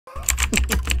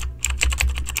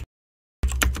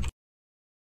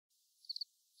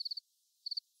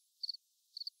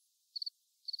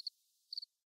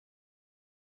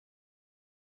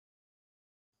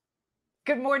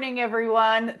Good morning,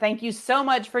 everyone. Thank you so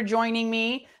much for joining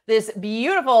me this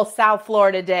beautiful South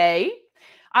Florida day.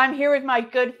 I'm here with my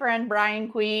good friend, Brian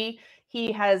Quee.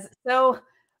 He has so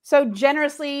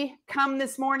generously come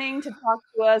this morning to talk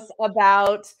to us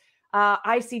about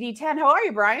ICD-10. How are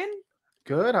you, Brian?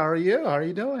 Good. How are you? How are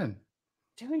you doing?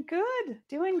 Doing good.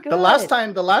 Doing good. The last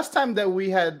time that we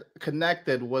had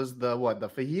connected was the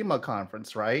FAHIMA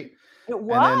conference, right? It And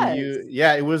then was.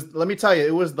 it was, let me tell you,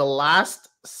 it was the last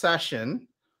session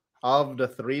of the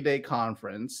 3-day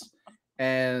conference.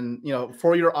 And,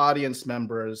 for your audience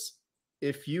members,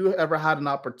 if you ever had an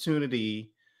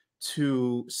opportunity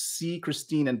to see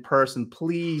Christine in person,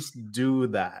 please do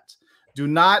that. Do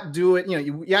not do it.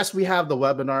 Yes, we have the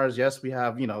webinars. Yes, we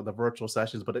have, the virtual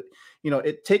sessions, but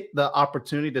it take the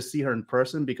opportunity to see her in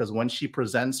person, because when she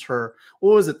presents her,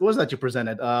 what was that you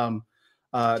presented?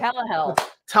 Telehealth.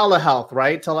 Telehealth,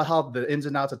 right? Telehealth, the ins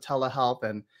and outs of telehealth.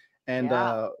 And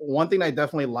Yeah. one thing I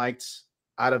definitely liked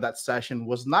out of that session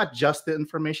was not just the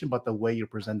information, but the way you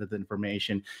presented the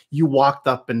information. You walked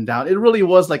up and down. It really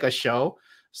was like a show.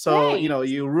 So, Thanks.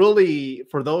 you really,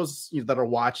 for those that are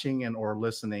watching and or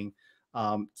listening,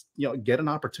 get an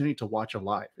opportunity to watch her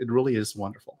live. It really is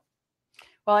wonderful.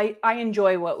 Well, I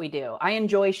enjoy what we do. I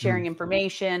enjoy sharing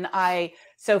information.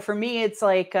 So for me, it's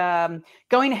like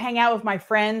going to hang out with my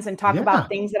friends and talk about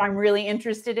things that I'm really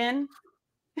interested in.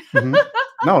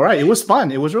 No, right. It was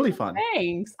fun. It was really fun.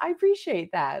 Thanks. I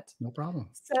appreciate that. No problem.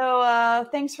 So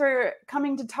thanks for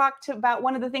coming to talk about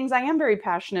one of the things I am very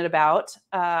passionate about,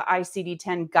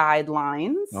 ICD-10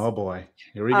 guidelines. Oh boy,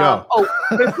 here we go.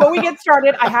 Before we get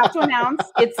started, I have to announce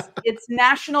it's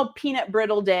National Peanut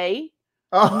Brittle Day.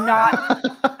 Oh.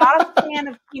 Not a fan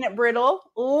of peanut brittle.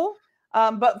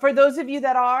 But for those of you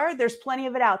that are, there's plenty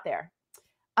of it out there.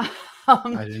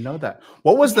 I didn't know that.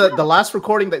 What was the last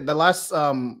recording, the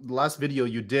last video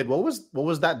you did? What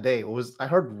was that day? I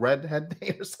heard Redhead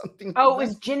Day or something. Oh, it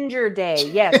was Ginger Day.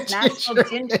 Yes, National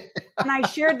Ginger. And I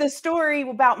shared the story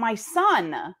about my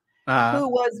son, who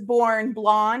was born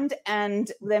blonde,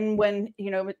 and then when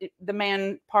the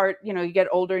man part, you get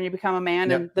older and you become a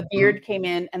man, and the beard came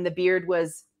in, and the beard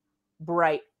was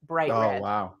bright red. Oh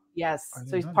wow. Yes.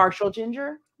 So he's partial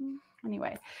ginger.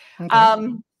 Anyway. Okay.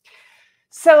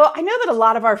 So I know that a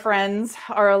lot of our friends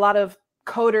are a lot of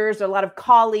coders, a lot of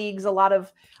colleagues, a lot of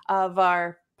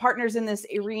our partners in this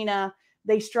arena,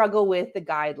 they struggle with the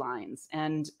guidelines.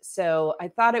 And so I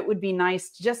thought it would be nice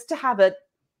just to have a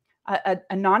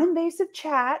non-invasive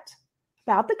chat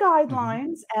about the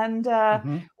guidelines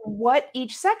and what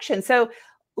each section. So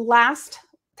last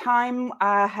time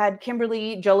I had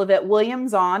Kimberly Jolivet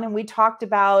Williams on, and we talked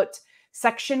about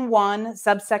section 1,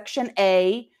 subsection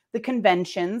A, the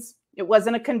conventions. It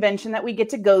wasn't a convention that we get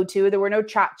to go to. There were no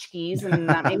tchotchkes, and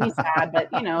that made me sad,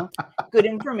 but good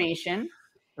information.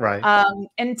 Right.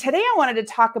 And today I wanted to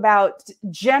talk about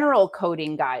general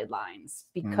coding guidelines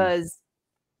because,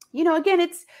 again,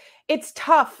 it's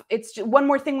tough. It's one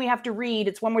more thing we have to read.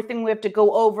 It's one more thing we have to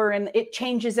go over, and it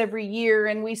changes every year,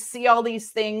 and we see all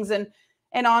these things. And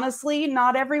honestly,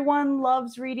 not everyone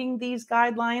loves reading these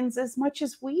guidelines as much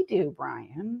as we do,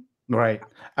 Brian. Right.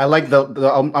 I like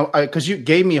because you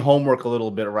gave me homework a little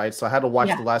bit, right? So I had to watch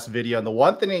the last video. And the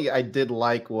one thing I did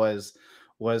like was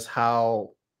how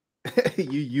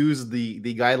you use the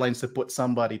guidelines to put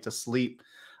somebody to sleep.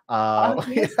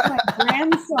 Yes, my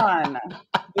grandson.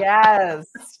 Yes.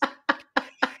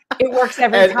 It works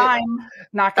every time.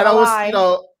 Not gonna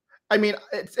lie. I mean,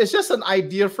 it's just an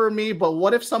idea for me, but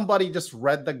what if somebody just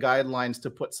read the guidelines to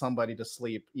put somebody to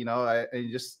sleep?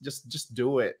 And just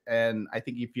do it. And I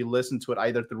think if you listen to it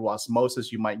either through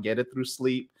osmosis, you might get it through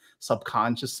sleep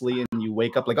subconsciously, and you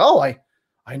wake up like, oh,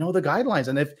 I know the guidelines.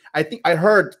 And I think I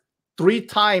heard 3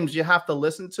 times you have to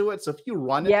listen to it. So if you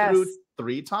run it through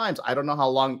 3 times, I don't know how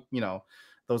long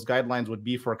those guidelines would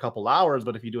be for a couple hours,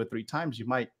 but if you do it 3 times, you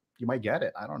might get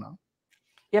it. I don't know.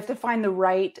 You have to find the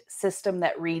right system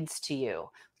that reads to you.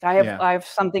 I have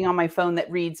something on my phone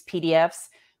that reads PDFs,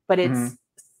 but it's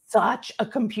such a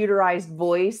computerized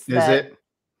voice that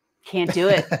can't do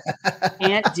it.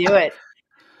 Can't do it.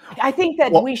 I think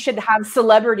that we should have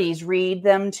celebrities read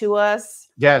them to us.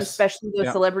 Yes. Especially the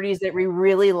celebrities that we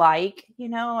really like,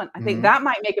 and I think that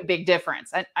might make a big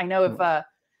difference. I know if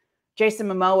Jason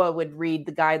Momoa would read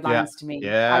the guidelines to me,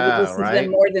 I would listen to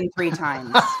them more than 3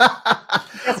 times.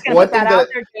 Just gonna put that out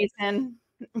there, Jason.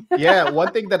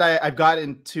 One thing that I've got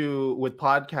into with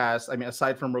podcasts, I mean,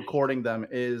 aside from recording them,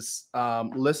 is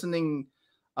listening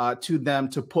to them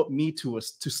to put me to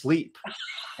sleep.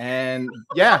 And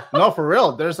no, for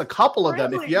real, there's a couple of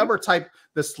them. If you ever type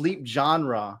the sleep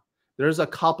genre, there's a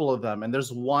couple of them, and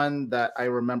there's one that I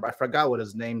remember. I forgot what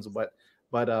his name's, but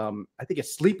but I think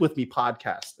it's Sleep With Me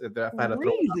podcast that I've had to throw.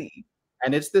 Really?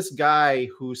 And it's this guy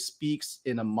who speaks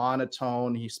in a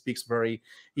monotone. He speaks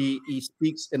he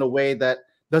speaks in a way that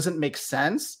doesn't make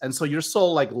sense. And so you're so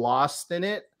like lost in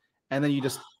it. And then you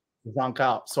just zonk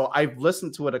out. So I've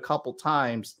listened to it a couple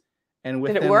times, and Did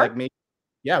it within work? like maybe,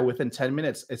 yeah, within 10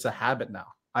 minutes, it's a habit now.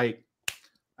 I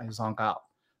zonk out.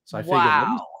 So I figured,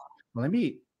 Wow. let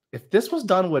me if this was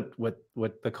done with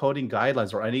the coding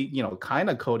guidelines or any, kind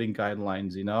of coding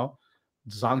guidelines,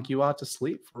 zonk you out to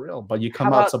sleep for real. But you How come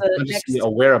out about the subconsciously next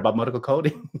aware about medical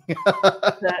coding.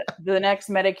 the next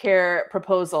Medicare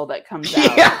proposal that comes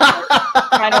out? Yeah.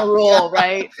 Final rule,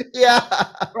 right? Yeah.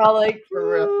 We're all like,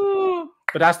 For real. "Ooh."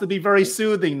 But it has to be very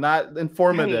soothing, not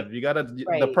informative. Right, You gotta the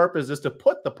right. purpose is to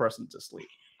put the person to sleep.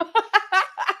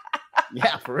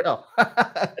 Yeah, for real.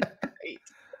 Right.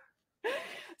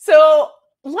 So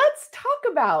let's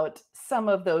talk about some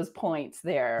of those points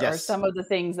there, or Yes. some of the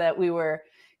things that we were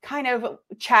kind of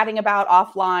chatting about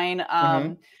offline.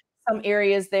 Some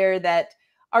areas there that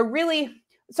are really,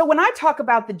 so when I talk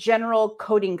about the general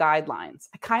coding guidelines,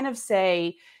 I kind of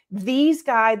say these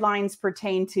guidelines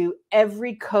pertain to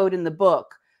every code in the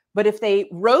book. But if they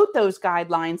wrote those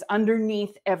guidelines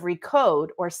underneath every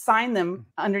code or sign them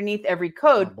underneath every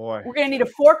code, Oh, boy. we're going to need a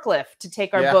forklift to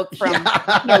take our book from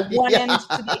one end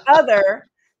to the other.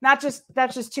 That's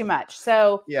just too much.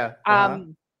 So yeah.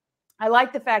 I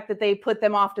like the fact that they put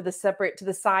them off to the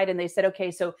side, and they said,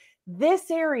 okay, so this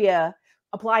area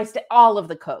applies to all of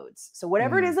the codes. So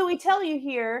whatever it is that we tell you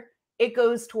here, it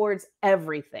goes towards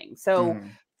everything. So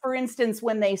for instance,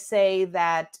 when they say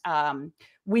that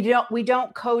we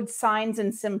don't code signs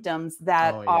and symptoms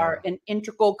that are an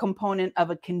integral component of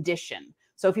a condition.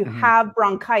 So if you have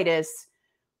bronchitis,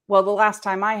 well, the last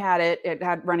time I had it, it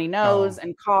had runny nose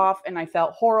and cough, and I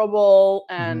felt horrible,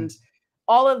 and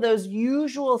all of those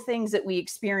usual things that we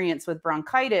experience with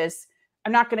bronchitis,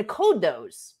 I'm not going to code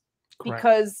those. Correct.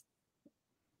 Because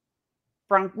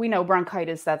we know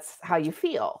bronchitis, that's how you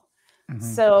feel.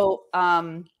 So,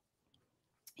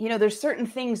 there's certain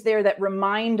things there that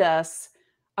remind us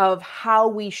of how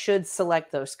we should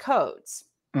select those codes.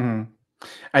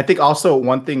 I think also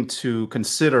one thing to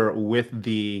consider with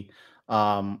the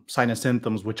sign and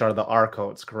symptoms, which are the R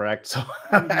codes, correct? So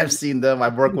I've seen them,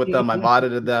 I've worked with them, I've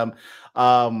audited them.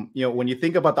 When you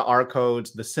think about the R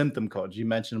codes, the symptom codes, you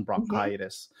mentioned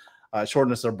bronchitis,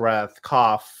 shortness of breath,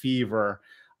 cough, fever.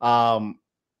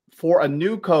 For a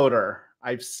new coder,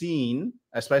 I've seen,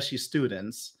 especially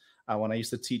students, when I used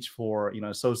to teach for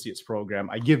associates program,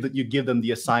 you give them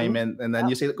the assignment, and then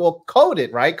you say, well, code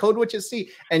it, right? Code what you see,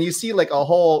 and you see like a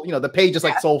whole, the page is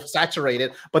like so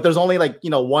saturated, but there's only like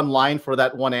one line for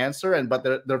that one answer, but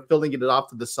they're filling it off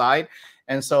to the side,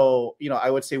 and so I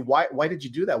would say, why did you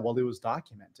do that? Well, it was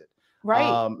documented,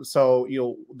 right? So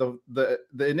the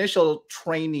initial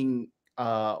training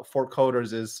for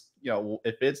coders is,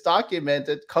 if it's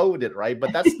documented, code it, right?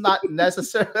 But that's not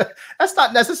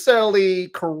necessarily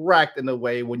correct in a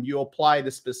way when you apply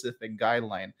the specific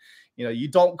guideline. You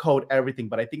don't code everything,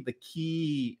 but I think the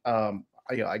key, I'm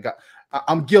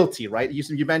guilty, right?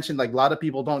 You mentioned like a lot of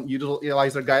people don't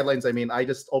utilize their guidelines. I mean, I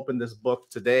just opened this book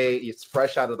today. It's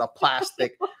fresh out of the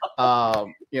plastic. I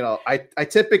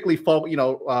typically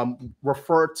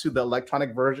refer to the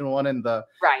electronic version one in the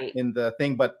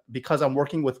thing, but because I'm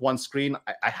working with one screen,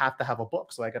 I have to have a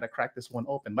book, so I got to crack this one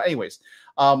open. But anyways,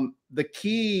 the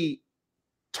key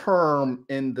term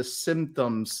in the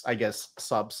symptoms, I guess,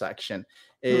 subsection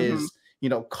is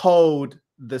code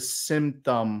the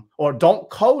symptom, or don't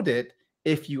code it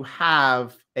if you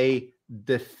have a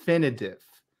definitive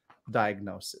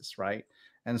diagnosis, right?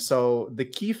 And so the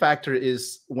key factor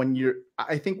is when you're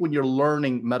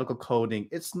learning medical coding,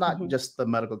 it's not just the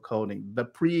medical coding, the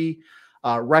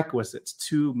prerequisites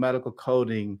to medical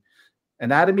coding,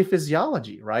 anatomy,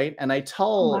 physiology, right? And I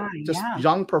tell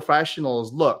young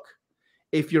professionals, look,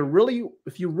 if you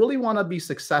really want to be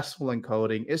successful in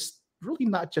coding, it's really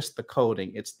not just the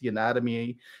coding, it's the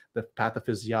anatomy, the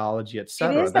pathophysiology,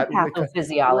 etc. It is the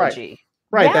pathophysiology.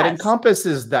 Right. Yes. That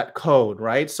encompasses that code,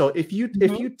 right? So if you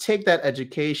take that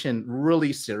education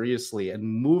really seriously and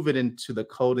move it into the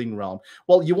coding realm,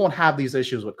 well, you won't have these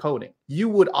issues with coding. You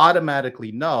would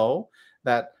automatically know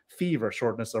that fever,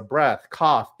 shortness of breath,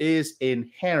 cough is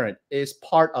inherent, is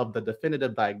part of the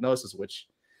definitive diagnosis, which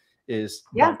is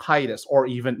bronchitis or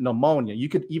even pneumonia. You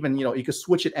could even, you could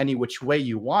switch it any which way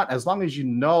you want, as long as you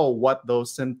know what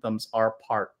those symptoms are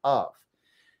part of.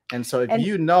 And so if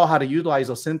you know how to utilize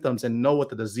those symptoms and know what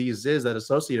the disease is that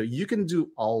associated, you can do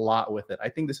a lot with it. I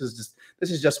think this is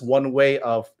just one way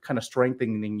of kind of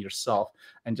strengthening yourself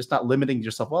and just not limiting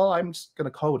yourself. Well, I'm just going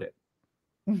to code it.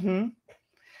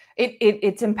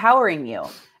 It's empowering you.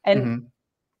 And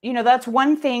that's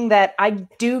one thing that I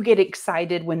do get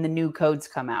excited when the new codes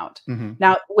come out.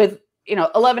 Now with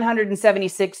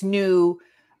 1176 new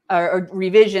or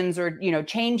revisions or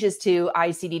changes to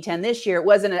ICD-10 this year, it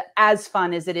wasn't as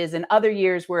fun as it is in other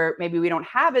years where maybe we don't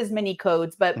have as many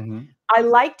codes, but I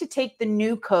like to take the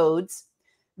new codes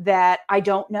that I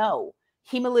don't know.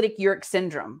 Hemolytic uric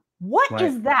syndrome. What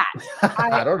is that?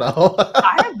 I don't know.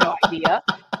 I have no idea.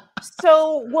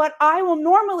 So what I will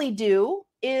normally do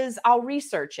is I'll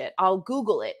research it. I'll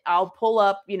Google it. I'll pull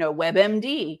up,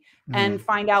 WebMD and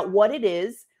find out what it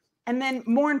is. And then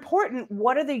more important,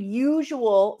 what are the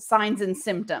usual signs and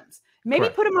symptoms? Maybe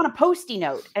put them on a Post-it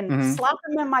note and slap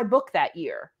them in my book that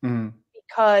year.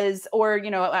 Because, I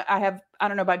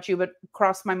don't know about you, but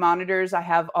across my monitors, I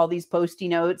have all these Post-it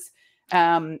notes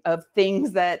of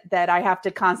things that I have to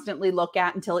constantly look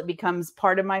at until it becomes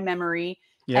part of my memory.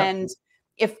 Yep. And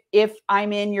if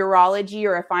I'm in urology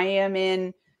or if I am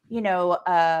in,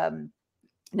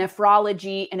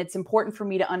 nephrology, and it's important for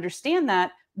me to understand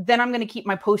that, then I'm going to keep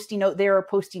my Post-it note there or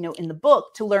Post-it note in the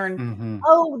book to learn,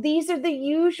 oh, these are the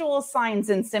usual signs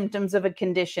and symptoms of a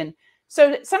condition.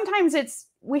 So sometimes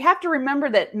we have to remember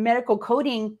that medical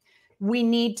coding, we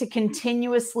need to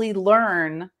continuously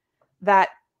learn that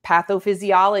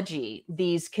pathophysiology,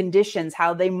 these conditions,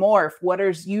 how they morph, what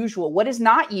is usual, what is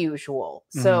not usual.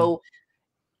 So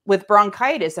with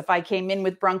bronchitis, if I came in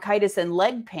with bronchitis and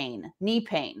leg pain, knee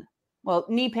pain, well,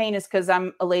 knee pain is because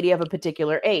I'm a lady of a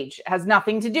particular age. It has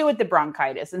nothing to do with the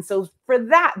bronchitis. And so for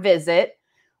that visit,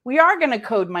 we are going to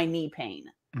code my knee pain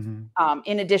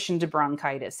in addition to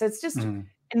bronchitis. So it's just, and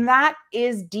that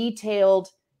is detailed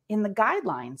in the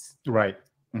guidelines. Right.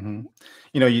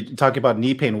 You talk about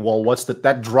knee pain. Well,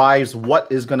 that drives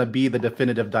what is going to be the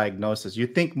definitive diagnosis. You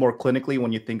think more clinically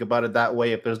when you think about it that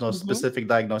way, if there's no specific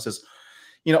diagnosis.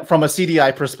 From a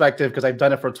CDI perspective, because I've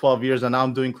done it for 12 years and now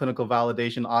I'm doing clinical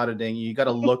validation auditing, you got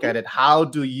to look at it. How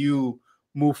do you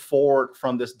move forward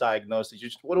from this diagnosis?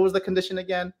 What was the condition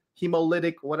again?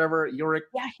 Hemolytic, whatever, uric.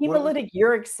 Yeah, hemolytic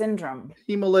uric syndrome.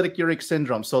 Hemolytic uric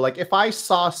syndrome. So like if I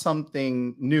saw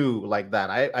something new like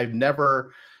that, I've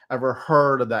never ever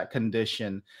heard of that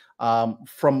condition.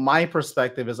 From my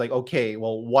perspective, is like, okay,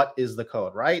 well, what is the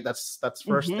code, right? That's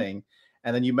first thing.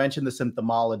 And then you mentioned the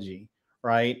symptomology.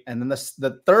 Right. And then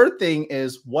the third thing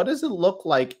is, what does it look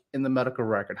like in the medical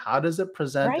record? How does it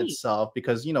present itself?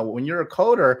 Because, when you're a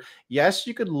coder, yes,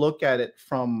 you could look at it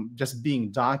from just being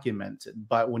documented.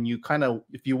 But when you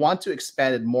if you want to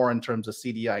expand it more in terms of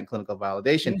CDI and clinical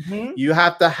validation, you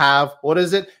have to have, what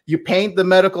is it? You paint the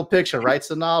medical picture, right,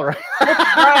 Sanal? Right.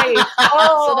 Right.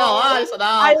 Oh, Sanal.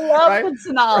 I love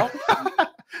Sanal.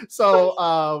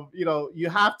 So, you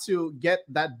have to get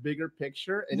that bigger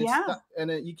picture, and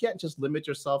you can't just limit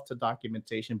yourself to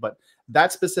documentation, but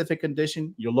that specific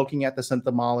condition, you're looking at the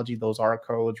symptomology, those are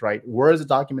codes, right? Where is it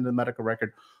documented in the medical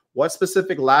record? What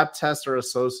specific lab tests are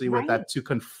associated with that to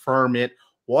confirm it?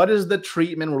 What is the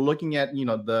treatment? We're looking at,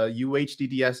 the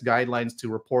UHDDS guidelines to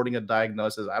reporting a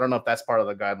diagnosis. I don't know if that's part of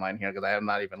the guideline here because I am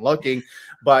not even looking,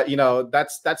 but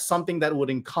that's something that would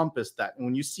encompass that. And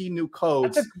when you see new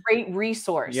codes, that's a great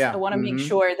resource. I want to make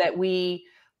sure that we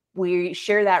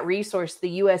share that resource.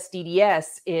 The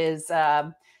USDDS is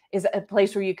a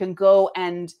place where you can go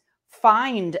and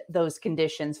find those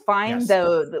conditions, find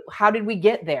how did we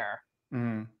get there?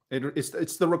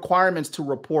 It's the requirements to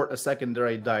report a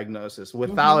secondary diagnosis.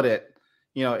 Without it,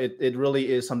 it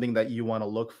really is something that you want to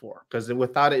look for, because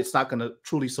without it, it's not going to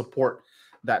truly support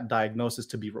that diagnosis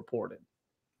to be reported.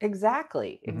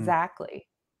 Exactly.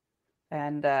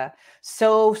 And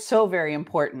so very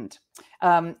important.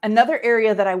 Another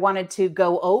area that I wanted to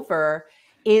go over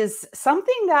is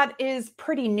something that is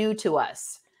pretty new to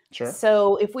us. Sure.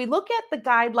 So if we look at the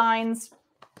guidelines,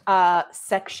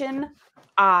 section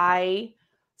I,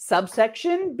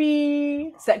 subsection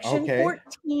B, section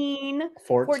 14.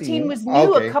 14 was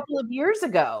new a couple of years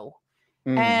ago.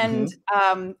 And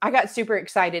I got super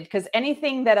excited because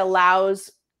anything that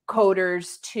allows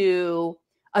coders to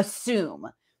assume,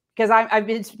 because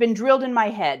it's been drilled in my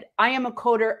head. I am a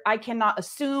coder. I cannot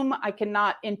assume. I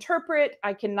cannot interpret.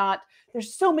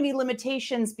 There's so many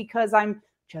limitations because I'm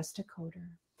just a coder.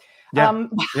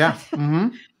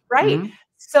 Right.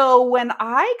 So when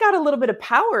I got a little bit of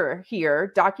power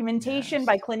here, documentation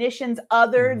by clinicians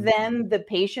other than the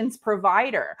patient's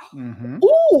provider.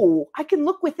 Ooh, I can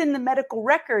look within the medical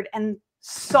record and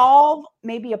solve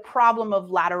maybe a problem of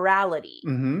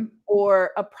laterality or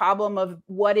a problem of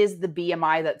what is the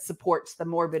BMI that supports the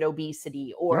morbid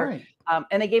obesity, or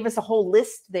and they gave us a whole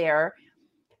list there,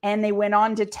 and they went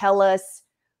on to tell us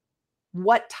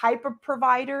what type of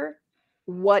provider,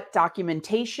 what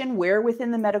documentation, where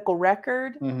within the medical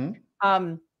record.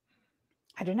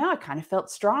 I don't know. I kind of felt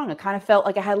strong. I kind of felt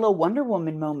like I had a little Wonder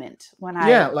Woman moment when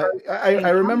Yeah, I like first I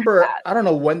encountered remember, that. I don't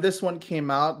know when this one came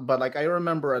out, but like I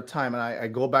remember a time, and I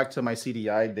go back to my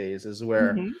CDI days, is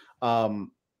where Mhm.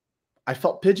 um I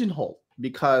felt pigeonholed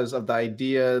because of the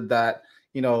idea that,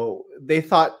 they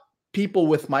thought people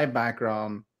with my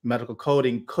background, medical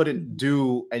coding, couldn't Mhm.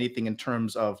 do anything in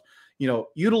terms of,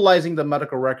 utilizing the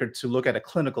medical record to look at a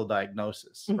clinical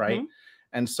diagnosis, right? Mhm.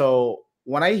 And so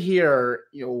when I hear,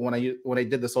 when I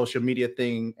did the social media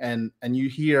thing, and you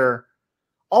hear,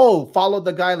 oh, follow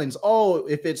the guidelines. Oh,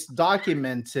 if it's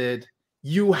documented,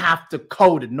 you have to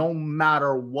code it no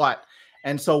matter what.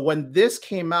 And so when this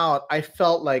came out, I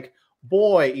felt like,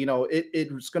 boy,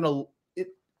 it's gonna it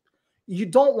you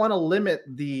don't want to limit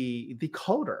the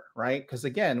coder, right? Because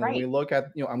again, when we Right. look at,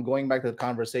 I'm going back to the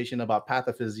conversation about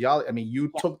pathophysiology. I mean,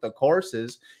 you Yeah. took the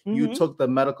courses, you Mhm. took the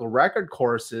medical record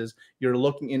courses, you're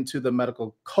looking into the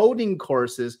medical coding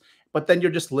courses, but then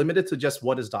you're just limited to just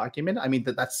what is documented. I mean,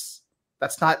 that's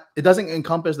not, it doesn't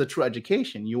encompass the true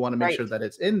education. You want to make Right. sure that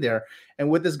it's in there. And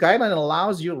with this guideline, it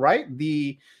allows you, right,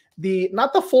 the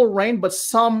not the full range, but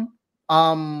some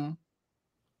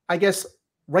I guess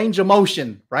range of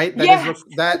motion, right? Yes.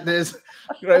 That is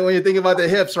right when you think about the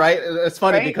hips, right? It's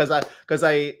funny Right. because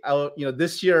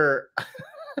this year,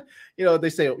 they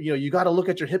say, you got to look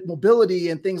at your hip mobility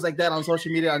and things like that on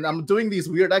social media. And I'm doing these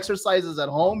weird exercises at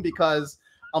home because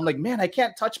I'm like, man, I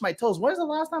can't touch my toes. When is the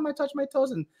last time I touched my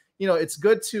toes? And it's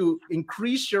good to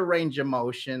increase your range of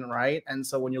motion, right? And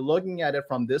so when you're looking at it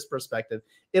from this perspective,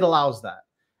 it allows that.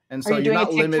 And Are so you you're doing a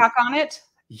not limited. TikTok on it?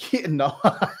 Yeah, no,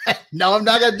 no, I'm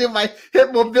not gonna do my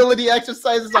hip mobility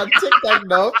exercises on TikTok.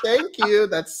 No, thank you.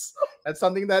 That's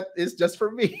something that is just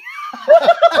for me.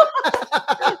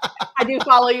 I do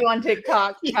follow you on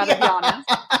TikTok, gotta be Yeah, honest.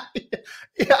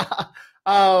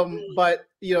 yeah. But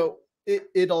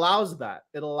it allows that.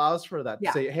 It allows for that to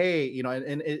Yeah. say, hey,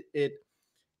 and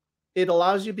it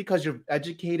allows you, because you're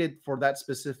educated for that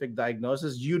specific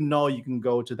diagnosis. You can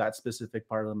go to that specific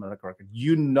part of the medical record.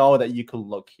 You know that you can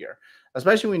look here,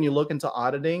 especially when you look into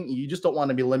auditing. You just don't want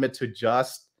to be limited to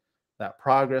just that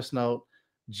progress note,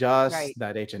 Right. just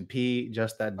that H&P,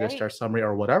 just that Right. discharge summary,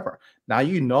 or whatever. Now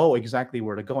you know exactly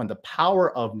where to go, and the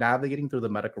power of navigating through the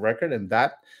medical record, and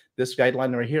that this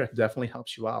guideline right here definitely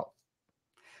helps you out.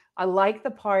 I like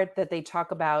the part that they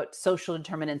talk about social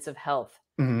determinants of health,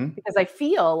 Mhm. because I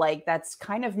feel like that's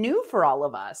kind of new for all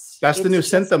of us. That's the It's new just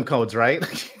symptom codes, right?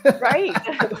 right.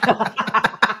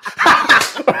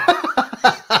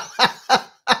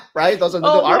 Right? Those are the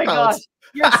new Oh R my gosh. codes.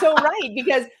 You're so right,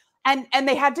 because and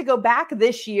they had to go back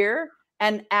this year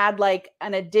and add like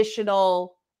an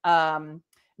additional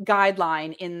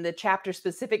guideline in the chapter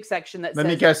specific section that Let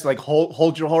me says, guess, like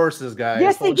hold your horses, guys.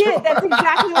 yes, they Hold your did. That's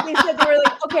exactly what they said. They were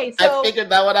like, okay, I so figured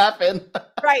that would happen.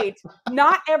 right.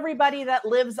 Not everybody that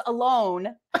lives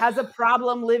alone has a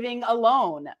problem living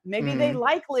alone. Maybe they Mhm.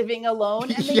 like living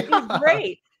alone and they do Yeah.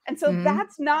 great. And so Mhm.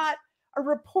 that's not a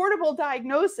reportable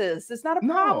diagnosis. It's not a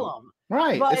No. problem.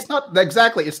 Right. But It's not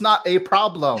exactly. It's not a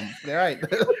problem. Right.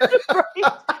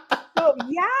 right. So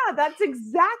yeah, that's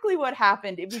exactly what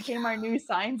happened. It became our new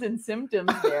signs and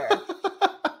symptoms there.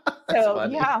 That's So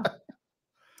funny. yeah.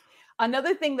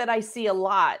 Another thing that I see a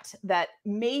lot that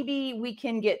maybe we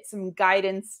can get some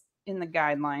guidance in the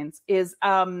guidelines is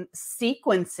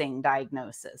sequencing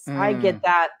diagnosis. I get Mm,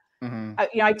 that. mhm.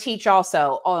 I teach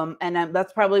also, and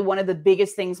that's probably one of the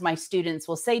biggest things my students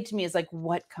will say to me is like,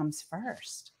 "What comes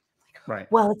first?" Right.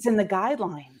 Well, it's in the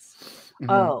guidelines. Mhm.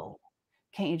 Oh,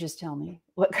 can't you just tell me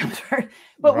what comes first?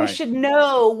 But we Right. should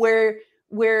know where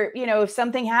if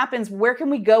something happens, where can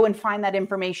we go and find that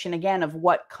information again of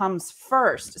what comes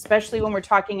first, especially when we're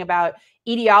talking about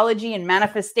etiology and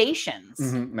manifestations.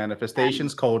 Mhm. And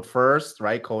Manifestations code first,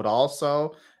 right? Code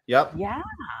also. Yep. yeah,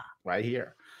 Right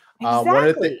here.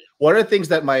 exactly. One of the things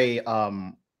that my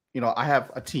I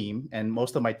have a team, and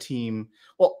most of my team,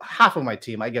 well, half of my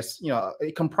team, I guess,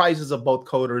 it comprises of both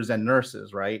coders and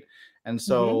nurses, right? And Mhm,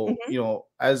 so, mhm.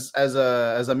 as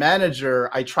a manager,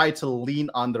 I try to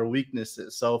lean on their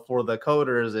weaknesses. So for the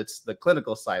coders, it's the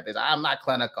clinical side. I'm not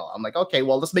clinical. I'm like, okay,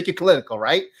 well, let's make it clinical,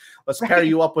 right? Let's pair Right.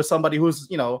 you up with somebody who's,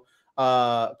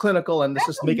 clinical, and let's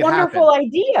That's just a make it happen. wonderful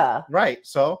idea. Right.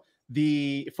 So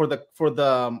for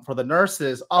the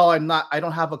nurses, oh, I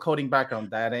don't have a coding background.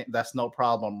 That's no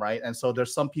problem, right? And so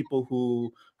there's some people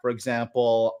who, for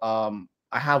example,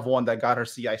 I have one that got her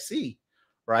CIC,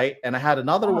 right? And I had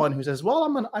another Uh-huh. one who says, well,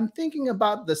 I'm thinking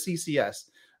about the CCS.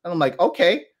 And I'm like,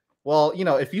 okay, well,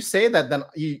 if you say that, then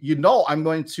I'm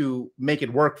going to make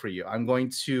it work for you. I'm going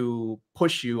to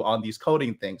push you on these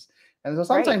coding things. And so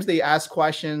Right. sometimes they ask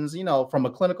questions, from a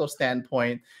clinical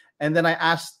standpoint, and then I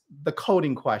ask the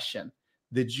coding question.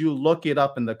 Did you look it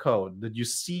up in the code? Did you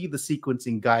see the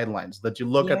sequencing guidelines? Did you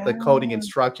look at Yeah. the coding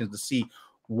instructions to see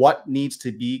what needs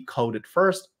to be coded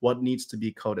first, what needs to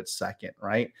be coded second,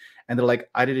 right? And they're like,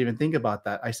 I didn't even think about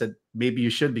that. I said, maybe you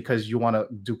should, because you want to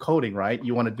do coding, right?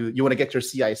 You want to get your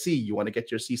CIC, you want to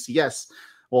get your CCS.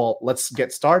 Well, let's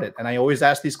get started. And I always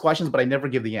ask these questions, but I never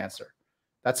give the answer.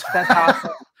 That's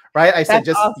awesome. right. I said, That's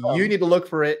just you awesome. need to look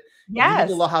for it. You need to Yes.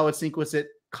 know how it sequences it.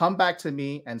 Come back to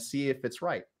me and see if it's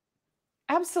right.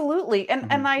 Absolutely.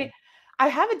 And I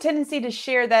have a tendency to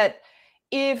share that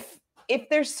if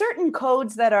there's certain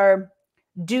codes that are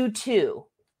due to,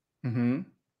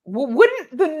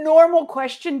 wouldn't the normal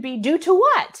question be due to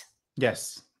what?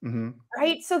 Yes.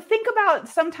 Right? So think about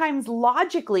sometimes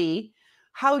logically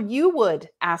how you would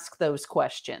ask those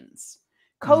questions.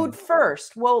 Code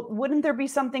first. Well, wouldn't there be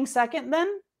something second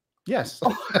then? Yes.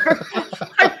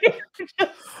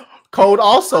 Code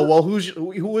also. Well, who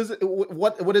is it?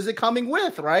 What is it coming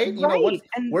with? Right. Right.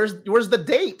 Where's the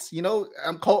date?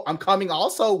 I'm coming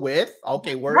also with.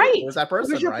 Okay. Where's that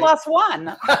person? Who's your right? plus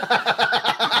one?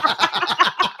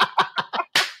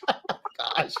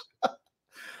 Gosh.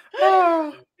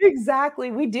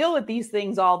 Exactly. We deal with these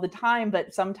things all the time,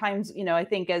 but sometimes, I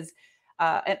think as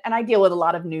and I deal with a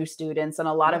lot of new students and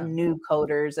a lot of new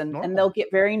coders, and they'll get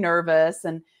very nervous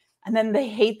and then they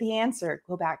hate the answer.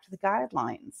 Go back to the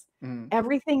guidelines.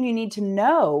 Everything you need to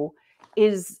know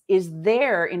is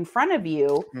there in front of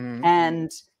you,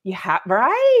 and you have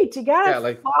you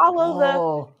gotta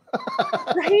follow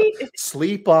the right.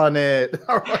 Sleep on it.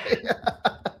 All right.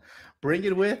 Bring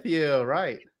it with you,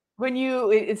 right? When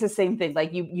it's the same thing.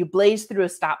 Like you blaze through a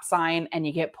stop sign and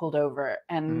you get pulled over,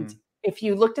 and if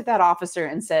you looked at that officer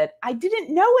and said, I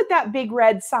didn't know what that big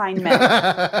red sign meant,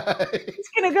 he's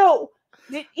gonna go,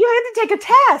 you had to take a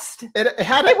test. It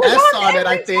had an S on it,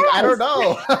 I think. Test. I don't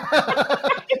know.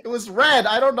 It was red.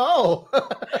 I don't know.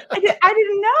 I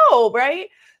didn't know, right?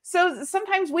 So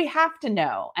sometimes we have to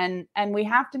know, and we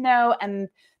have to know, and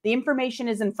the information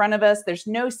is in front of us. There's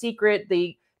no secret.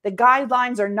 The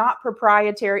guidelines are not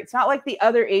proprietary. It's not like the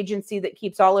other agency that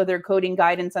keeps all of their coding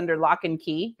guidance under lock and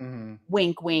key.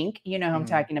 Wink, wink. You know who I'm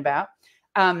talking about.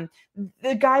 The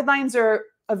guidelines are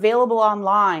available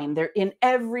online. They're in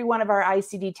every one of our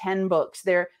ICD-10 books.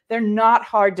 They're not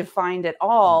hard to find at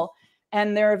all,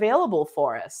 and they're available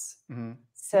for us.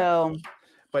 So,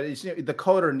 but the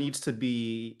coder needs to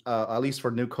be, at least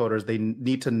for new coders, they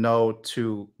need to know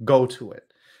to go to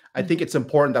it. I think it's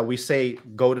important that we say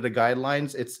go to the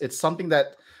guidelines. It's something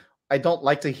that I don't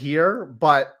like to hear,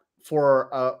 but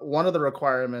for one of the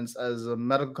requirements as a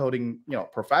medical coding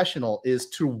professional is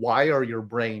to wire your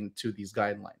brain to these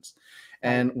guidelines.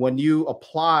 And when you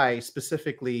apply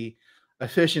specifically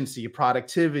efficiency,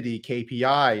 productivity,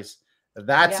 KPIs,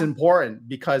 that's important,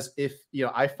 because if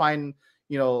I find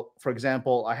for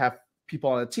example, I have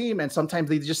people on a team and sometimes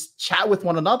they just chat with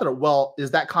one another. Well, is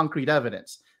that concrete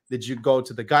evidence? Did you go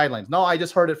to the guidelines? No, I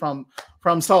just heard it from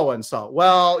so and so.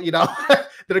 Well,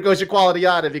 there goes your quality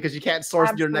audit, because you can't source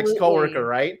your next coworker,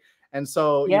 right? And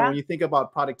so when you think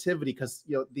about productivity, because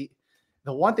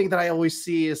the one thing that I always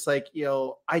see is like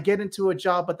I get into a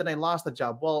job, but then I lost the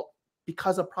job. Well,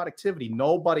 because of productivity,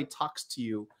 nobody talks to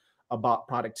you about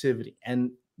productivity.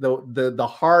 And the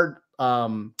hard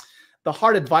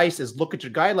advice is look at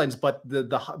your guidelines, but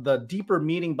the deeper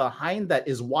meaning behind that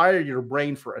is wire your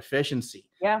brain for efficiency.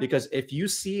 Because if you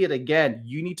see it again,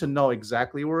 you need to know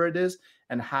exactly where it is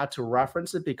and how to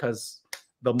reference it, because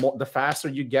the faster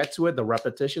you get to it, the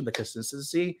repetition, the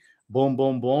consistency, boom,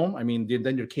 boom, boom. I mean,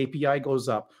 then your KPI goes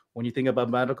up. When you think about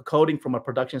medical coding from a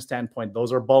production standpoint,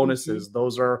 those are bonuses.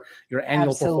 Those are your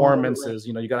annual performances.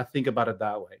 You got to think about it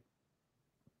that way.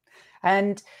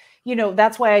 And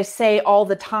that's why I say all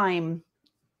the time,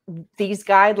 these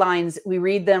guidelines, we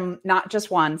read them not just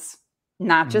once,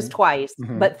 not just twice,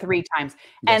 but 3 times.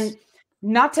 And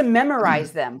not to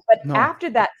memorize them, but after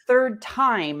that 3rd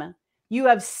time, you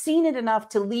have seen it enough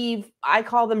to leave, I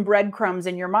call them breadcrumbs,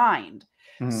 in your mind.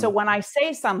 So when I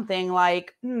say something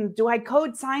like, do I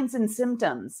code signs and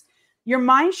symptoms? Your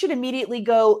mind should immediately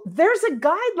go, there's a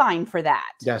guideline for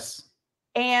that. Yes.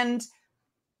 And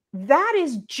that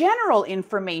is general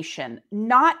information,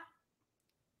 not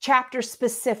chapter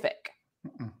specific.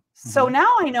 So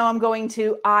now I know I'm going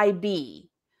to IB.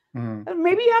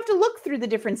 Maybe you have to look through the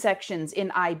different sections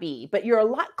in IB, but you're a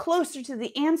lot closer to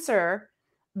the answer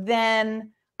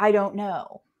than I don't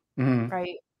know.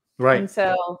 Right. Right. And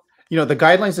so, the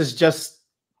guidelines is just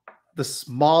the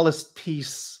smallest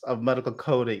piece of medical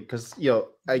coding, because,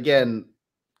 again,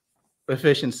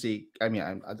 efficiency. I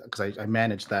mean, because I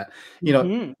manage that. You know,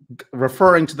 Mhm.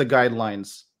 referring to the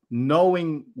guidelines,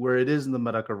 knowing where it is in the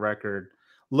medical record,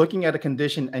 looking at a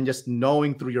condition and just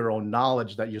knowing through your own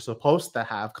knowledge that you're supposed to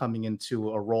have coming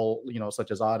into a role, you know, such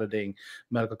as auditing,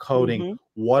 medical coding. Mhm.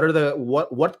 What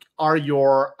are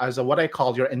your, as a, what I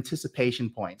call your anticipation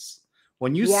points?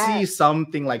 When you see Yes.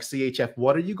 something like CHF,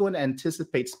 what are you going to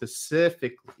anticipate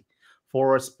specifically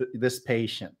for this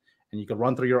patient? And you can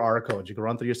run through your R codes, you can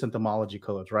run through your symptomology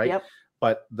codes, right? Yep.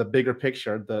 But the bigger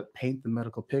picture, the paint the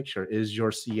medical picture, is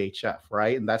your CHF,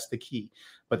 right? And that's the key.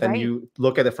 But then Right. you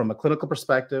look at it from a clinical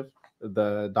perspective,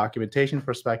 the documentation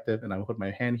perspective, and I will put my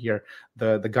hand here,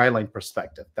 the guideline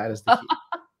perspective. That is the key.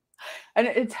 And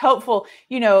it's helpful.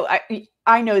 You know,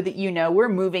 I know that, you know, we're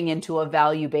moving into a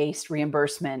value-based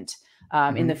reimbursement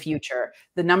in the future.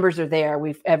 The numbers are there.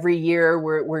 Every year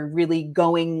we're really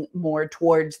going more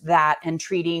towards that, and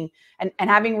treating and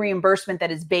having reimbursement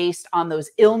that is based on those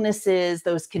illnesses,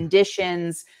 those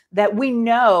conditions that we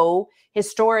know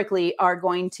historically are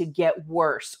going to get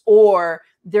worse, or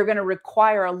they're going to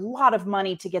require a lot of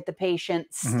money to get the patient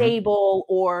stable,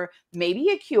 or maybe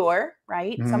a cure,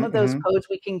 right? Some of those codes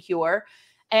we can cure.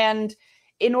 And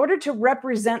in order to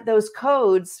represent those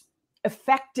codes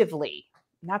effectively,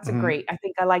 that's a great, I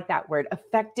think I like that word,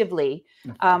 effectively,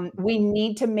 we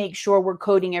need to make sure we're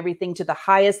coding everything to the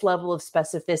highest level of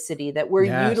specificity, that we're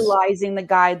Yes. utilizing the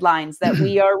guidelines, that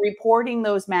we are reporting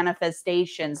those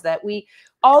manifestations, that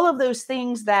all of those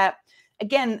things that,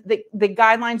 again, the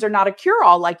guidelines are not a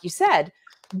cure-all, like you said,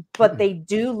 but they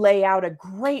do lay out a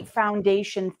great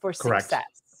foundation for Correct.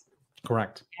 success.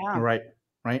 Correct. Yeah. Right.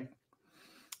 Right.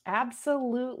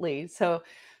 Absolutely. So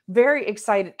very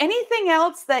excited. Anything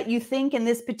else that you think in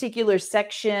this particular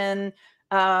section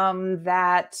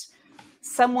that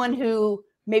someone who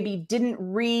maybe didn't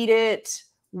read it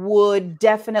would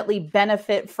definitely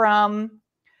benefit from?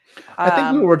 I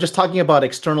think we were just talking about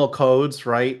external codes,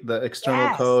 right? The external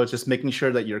Yes. codes, just making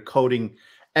sure that you're coding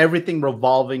everything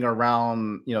revolving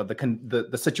around, you know,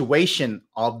 the situation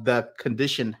of the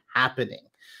condition happening.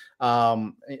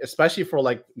 Especially for,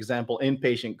 like, example,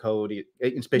 inpatient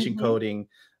coding.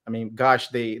 I mean, gosh,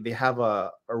 they have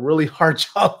a really hard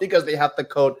job because they have to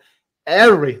code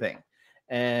everything.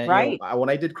 And, you know, Right. when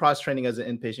I did cross training as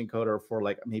an inpatient coder for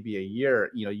like maybe a year,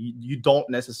 you know, you don't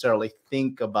necessarily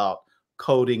think about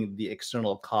coding the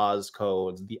external cause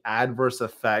codes, the adverse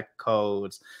effect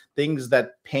codes, things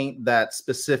that paint that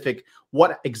specific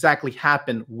what exactly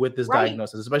happened with this Right.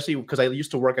 diagnosis, especially because I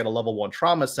used to work at a level 1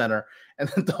 trauma center, and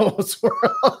those were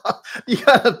you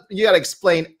gotta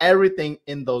explain everything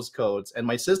in those codes. And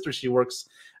my sister, she works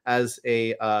as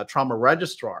a trauma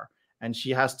registrar, and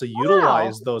she has to Wow.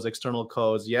 utilize those external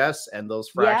codes, yes, and those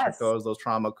fracture Yes. codes, those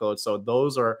trauma codes. So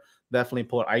those are definitely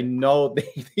important. I know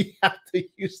they have to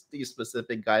use these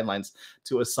specific guidelines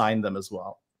to assign them as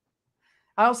well.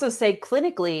 I also say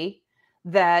clinically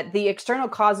that the external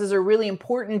causes are really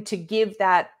important to give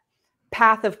that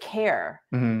path of care.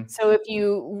 So if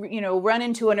you know, run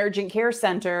into an urgent care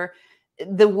center,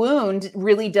 the wound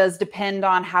really does depend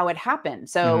on how it happened.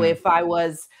 So if I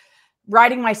was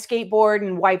riding my skateboard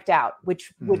and wiped out,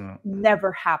 which would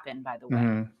never happen, by the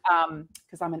way,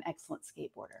 because I'm an excellent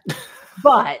skateboarder,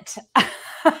 but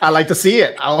I like to see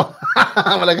it. I'm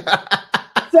gonna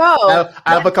so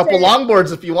I have a couple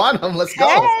longboards if you want them. Let's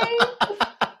go.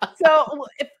 So,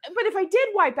 but if I did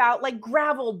wipe out, like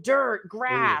gravel, dirt,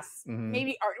 grass,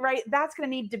 maybe, right, that's going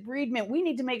to need debridement. We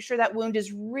need to make sure that wound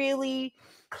is really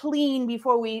clean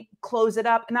before we close it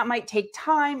up. And that might take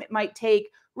time. It might take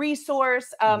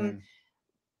resource.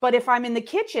 But if I'm in the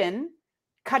kitchen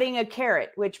cutting a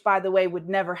carrot, which, by the way, would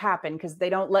never happen because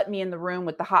they don't let me in the room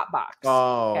with the hot box.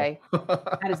 Oh. Okay.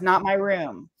 That is not my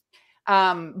room.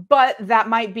 But that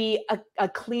might be a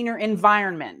cleaner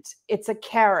environment. It's a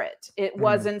carrot. It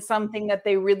wasn't something that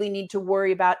they really need to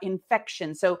worry about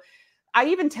infection. So I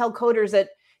even tell coders that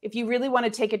if you really want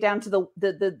to take it down to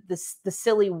the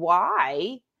silly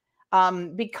why,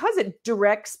 because it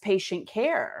directs patient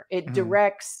care, it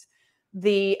directs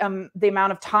the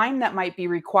amount of time that might be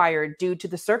required due to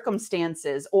the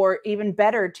circumstances, or even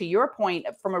better, to your point,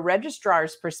 from a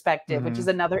registrar's perspective, which is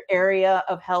another area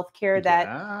of healthcare that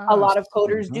a lot of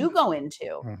coders do go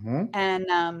into. And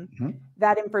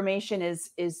that information is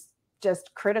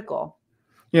just critical.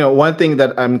 You know, one thing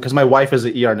that because my wife is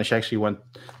an ER and she actually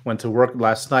went to work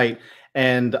last night,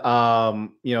 and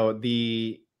you know,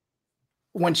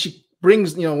 when she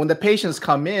brings, you know, when the patients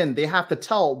come in, they have to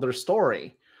tell their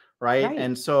story. Right.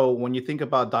 And so when you think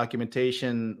about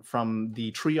documentation from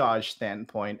the triage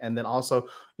standpoint, and then also,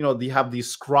 you you know, you have these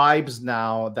scribes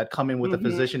now that come in with the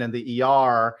physician and the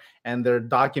ER, and they're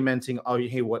documenting, oh,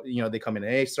 hey, what, you know, they come in,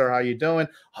 hey, sir, how you doing?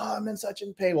 Oh, I'm in such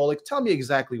in pain. Well, like, tell me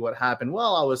exactly what happened.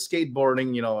 Well, I was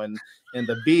skateboarding, you know, in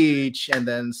the beach, and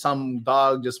then some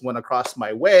dog just went across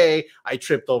my way. I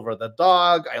tripped over the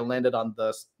dog. I landed on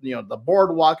the, you know, the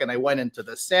boardwalk, and I went into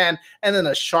the sand, and then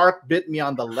a shark bit me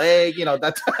on the leg. You know,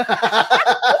 that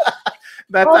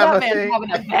that type of thing.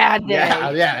 Having a bad day.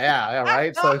 Yeah,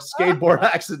 right. So skateboard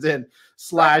accident /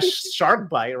 shark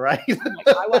bite, right?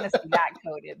 I want to see that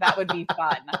coded. That would be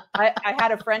fun. I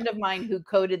had a friend of mine who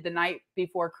coded the night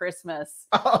before Christmas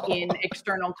in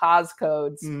external cause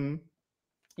codes.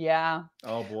 Yeah.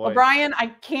 Oh boy. Well, Brian, I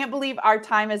can't believe our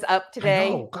time is up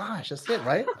today. Oh gosh, that's it,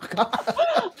 right?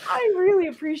 I really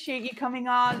appreciate you coming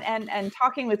on and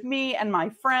talking with me and my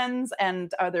friends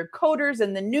and other coders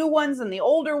and the new ones and the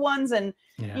older ones, and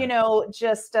you know,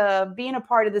 just being a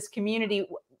part of this community.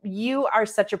 You are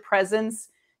such a presence.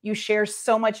 You share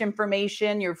so much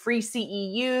information. Your free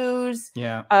CEUs,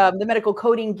 the Medical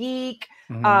Coding Geek,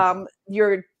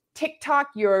 your TikTok,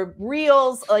 your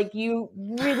reels, like, you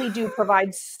really do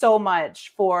provide so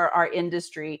much for our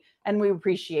industry, and we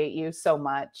appreciate you so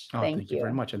much. Thank you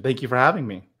very much, and thank you for having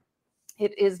me.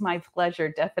 It is my pleasure.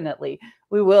 Definitely.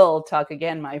 We will talk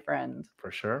again, my friend. For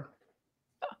sure.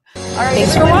 All right.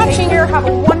 Thanks for watching. Have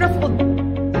a wonderful